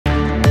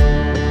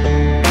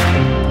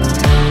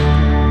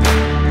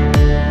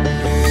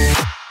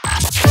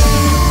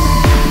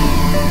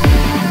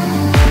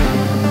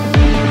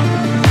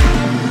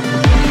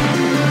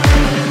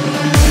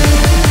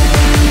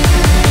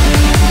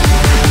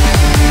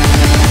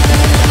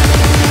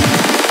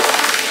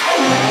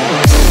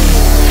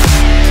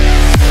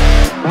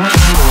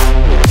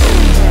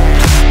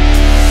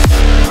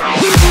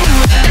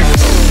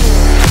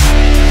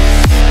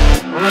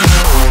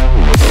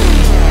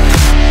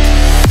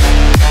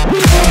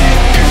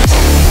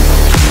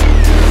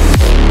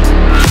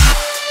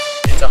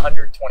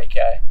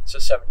away, so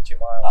 72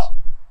 miles. Oh.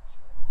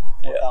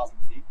 4,000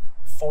 feet?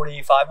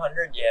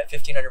 4,500, yeah,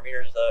 1,500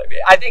 meters.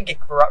 I think it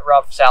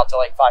roughs out to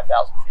like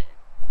 5,000 feet.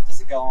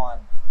 Does it go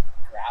on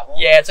gravel?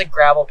 Yeah, it's like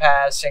gravel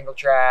paths, single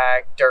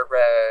track, dirt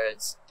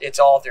roads. It's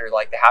all through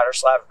like the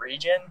Haderslev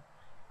region.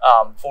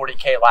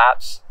 40K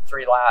laps,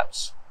 3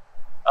 laps.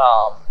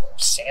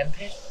 Sand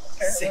pit,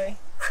 apparently.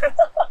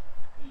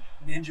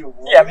 Ninja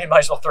Warrior? Yeah, I mean, might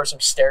as well throw some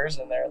stairs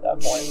in there at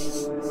that point.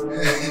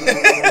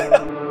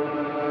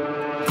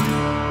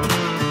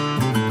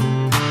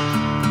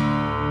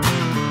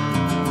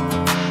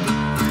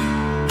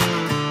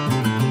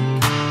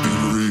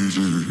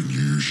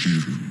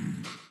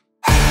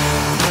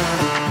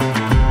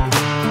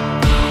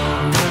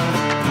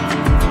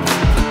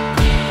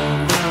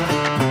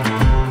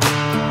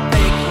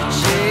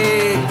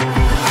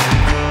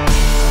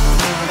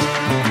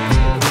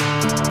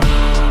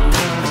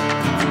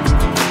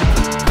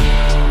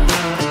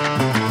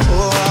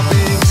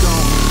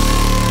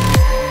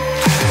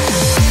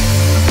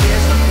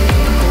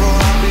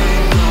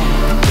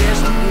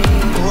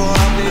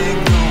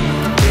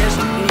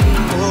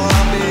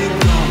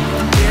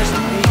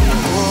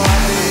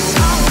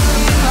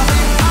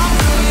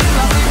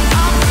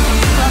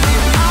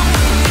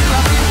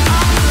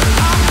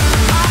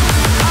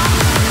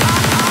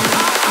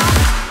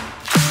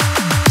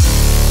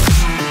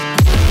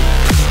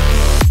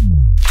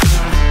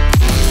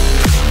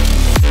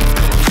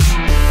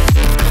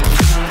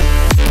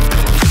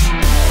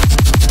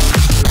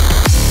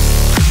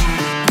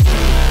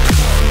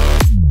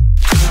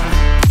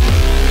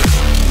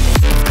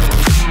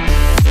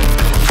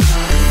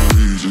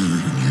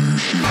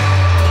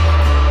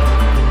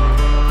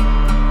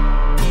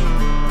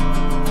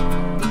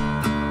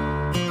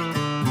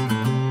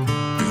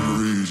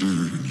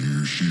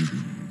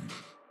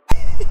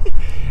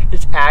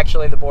 It's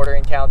actually the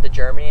bordering town to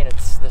Germany, and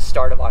it's the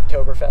start of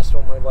Oktoberfest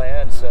when we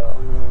land. So,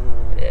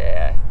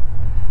 yeah,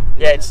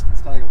 it's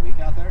kind of like a week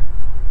out there.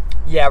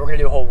 Yeah, we're gonna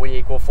do a whole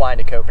week. We'll fly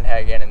into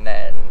Copenhagen, and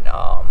then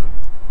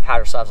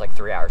Haderslev's like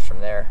 3 hours from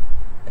there,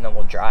 and then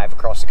we'll drive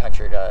across the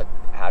country to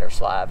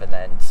Haderslev, and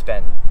then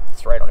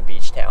it's right on a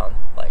beach town,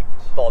 like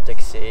Baltic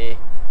Sea.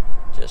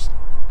 Just,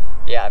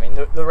 yeah, I mean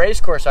the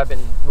race course I've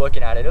been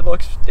looking at it. It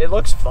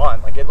looks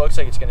fun. Like it looks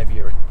like it's gonna be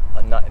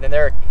a nut. And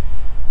then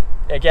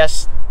I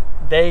guess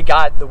they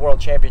got the world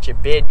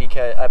championship bid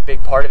because a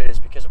big part of it is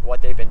because of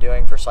what they've been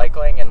doing for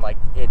cycling, and like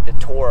the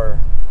tour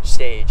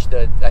stage,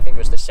 I think it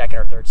was the second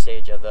or third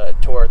stage of the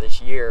tour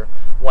this year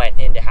went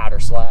into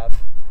Haderslev.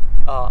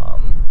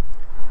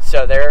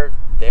 So they're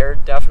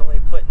definitely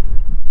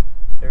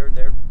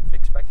they're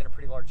expecting a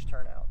pretty large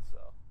turnout. So.